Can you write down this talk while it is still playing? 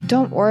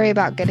don't worry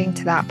about getting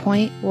to that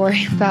point.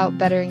 Worry about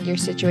bettering your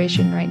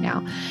situation right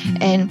now.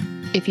 And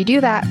if you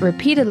do that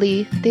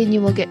repeatedly, then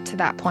you will get to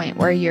that point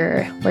where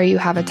you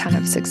have a ton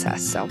of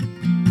success. So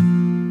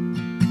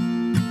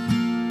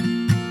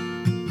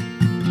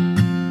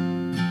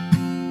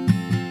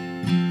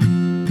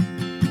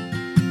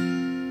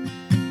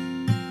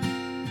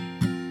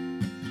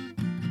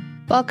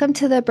welcome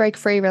to the Break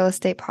Free Real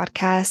Estate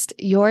Podcast,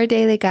 your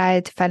daily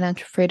guide to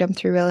financial freedom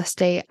through real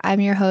estate. I'm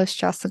your host,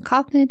 Jocelyn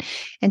Kaufman,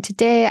 and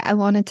today I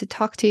wanted to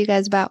talk to you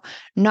guys about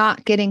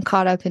not getting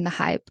caught up in the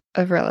hype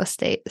of real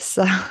estate.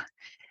 So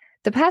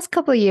the past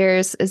couple of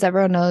years, as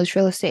everyone knows,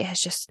 real estate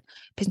has just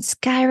been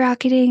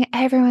skyrocketing.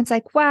 Everyone's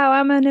like, wow,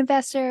 I'm an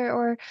investor,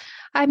 or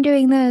I'm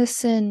doing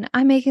this and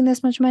I'm making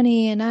this much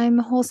money and I'm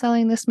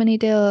wholesaling this many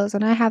deals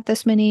and I have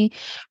this many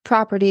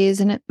properties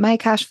and my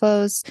cash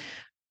flows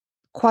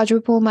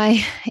quadruple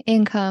my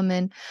income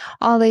and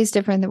all these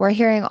different, we're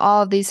hearing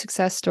all of these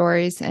success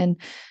stories and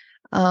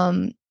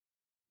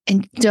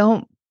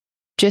don't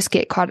just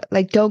get caught,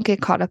 don't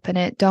get caught up in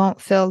it. Don't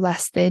feel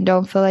less than,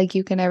 don't feel like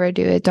you can never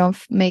do it. Don't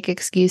make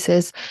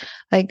excuses.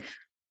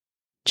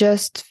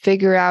 Just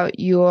figure out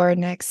your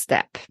next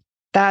step.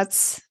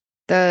 That's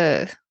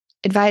the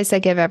advice I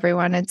give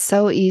everyone. It's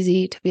so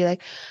easy to be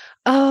like,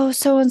 oh,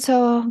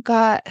 so-and-so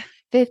got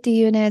 50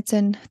 units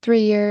in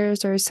 3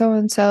 years, or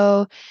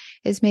so-and-so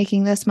is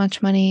making this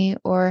much money,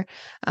 or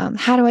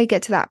how do I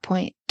get to that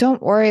point?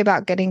 Don't worry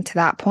about getting to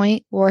that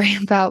point. Worry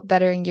about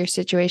bettering your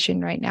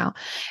situation right now.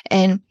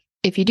 And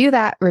if you do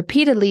that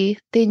repeatedly,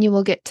 then you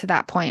will get to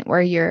that point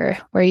where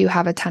you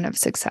have a ton of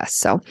success.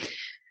 So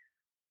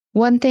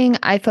one thing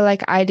I feel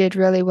like I did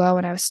really well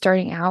when I was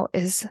starting out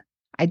is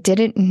I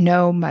didn't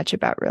know much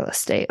about real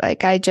estate.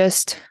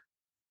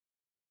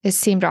 It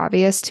seemed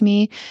obvious to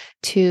me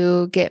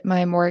to get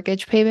my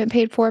mortgage payment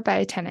paid for by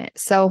a tenant.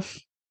 So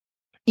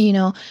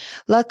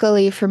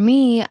luckily for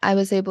me, I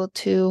was able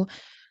to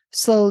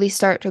slowly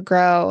start to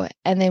grow.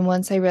 And then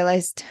once I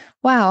realized,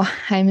 wow,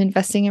 I'm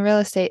investing in real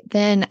estate,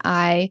 then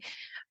I,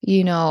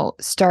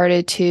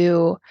 started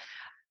to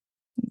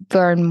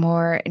learn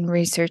more and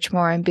research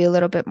more and be a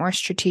little bit more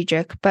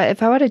strategic. But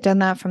if I would have done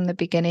that from the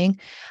beginning,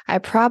 I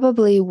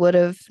probably would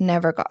have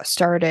never got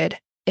started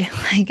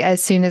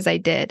as soon as I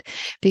did,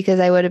 because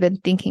I would have been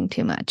thinking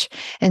too much.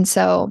 And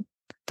so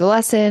the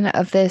lesson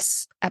of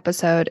this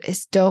episode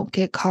is don't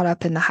get caught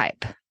up in the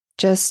hype.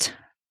 Just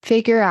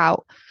figure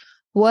out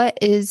what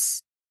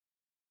is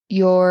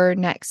your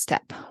next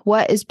step.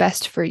 What is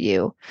best for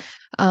you?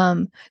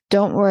 Don't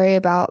worry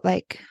about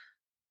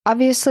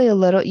obviously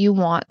you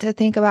want to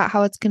think about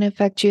how it's going to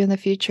affect you in the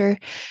future,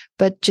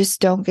 but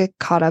just don't get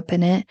caught up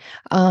in it.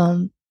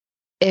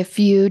 If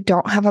you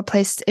don't have a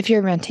place, if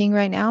you're renting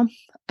right now,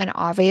 an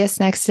obvious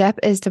next step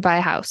is to buy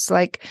a house.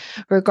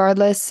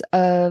 Regardless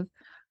of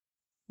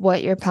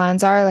what your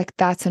plans are,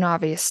 that's an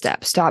obvious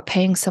step. Stop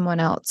paying someone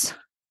else.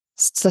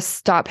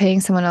 Stop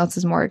paying someone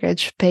else's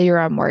mortgage. Pay your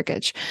own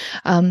mortgage.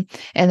 And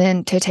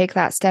then to take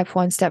that step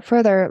one step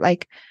further,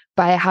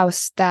 buy a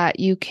house that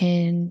you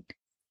can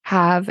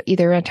have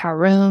either rent out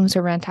rooms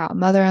or rent out a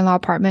mother-in-law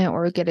apartment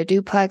or get a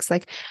duplex.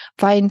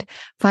 Find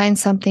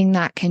something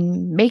that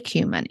can make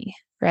you money,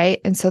 right?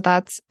 And so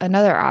that's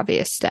another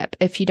obvious step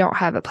if you don't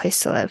have a place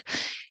to live.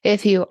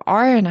 If you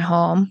are in a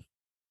home,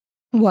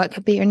 what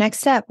could be your next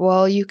step?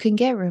 Well, you can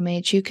get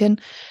roommates. You can,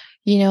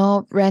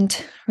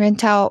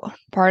 rent out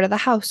part of the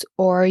house,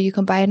 or you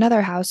can buy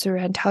another house or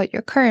rent out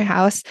your current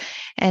house.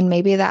 And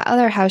maybe that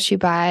other house you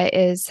buy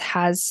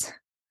has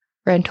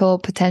rental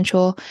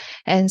potential.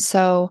 And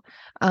so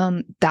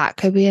that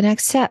could be a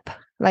next step.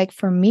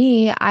 For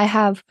me, I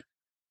have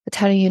a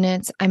ton of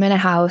units. I'm in a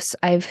house.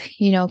 I've,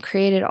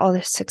 created all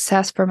this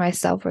success for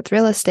myself with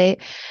real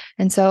estate.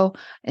 And so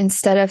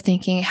instead of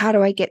thinking, how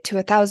do I get to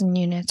 1,000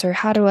 units, or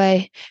how do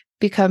I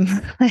become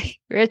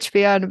rich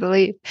beyond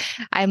belief,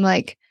 I'm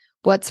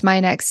what's my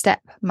next step?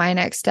 My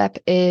next step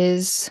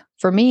is,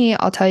 for me,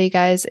 I'll tell you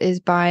guys, is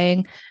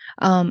buying.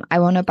 I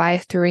want to buy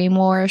 3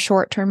 more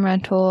short-term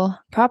rental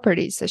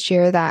properties this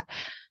year that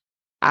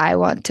I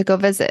want to go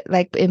visit,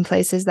 in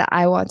places that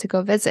I want to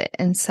go visit.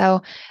 And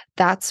so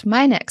that's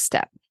my next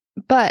step.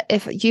 But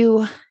if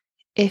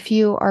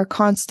you are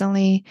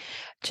constantly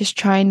just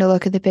trying to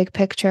look at the big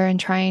picture and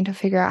trying to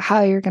figure out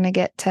how you're going to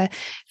get to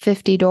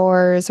 50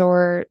 doors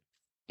or,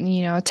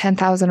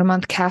 10,000 a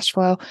month cash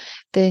flow,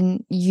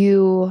 then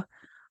you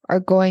are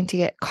going to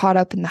get caught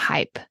up in the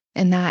hype.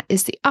 And that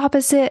is the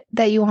opposite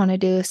that you want to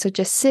do. So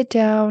just sit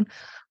down,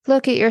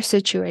 look at your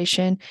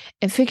situation,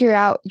 and figure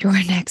out your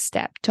next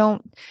step.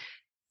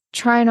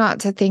 Try not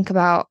to think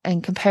about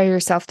and compare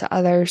yourself to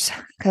others,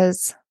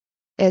 because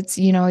it's,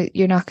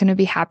 you're not going to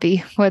be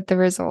happy with the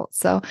results.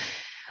 So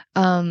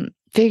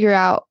figure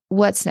out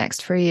what's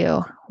next for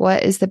you.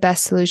 What is the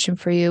best solution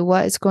for you?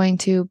 What is going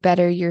to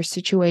better your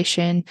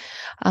situation?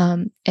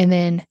 And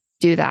then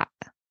do that.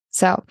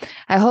 So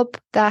I hope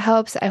that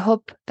helps. I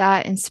hope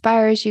that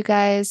inspires you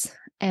guys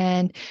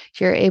and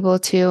you're able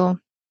to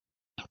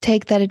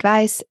take that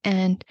advice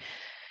and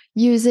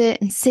use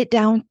it and sit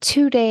down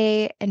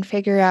today and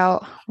figure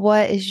out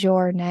what is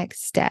your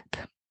next step.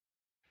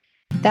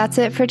 That's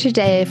it for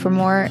today. For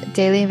more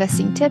daily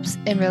investing tips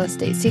and real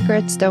estate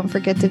secrets, don't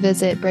forget to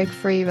visit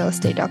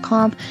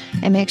breakfreerealestate.com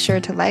and make sure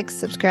to like,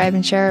 subscribe,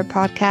 and share our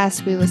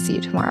podcast. We will see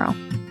you tomorrow.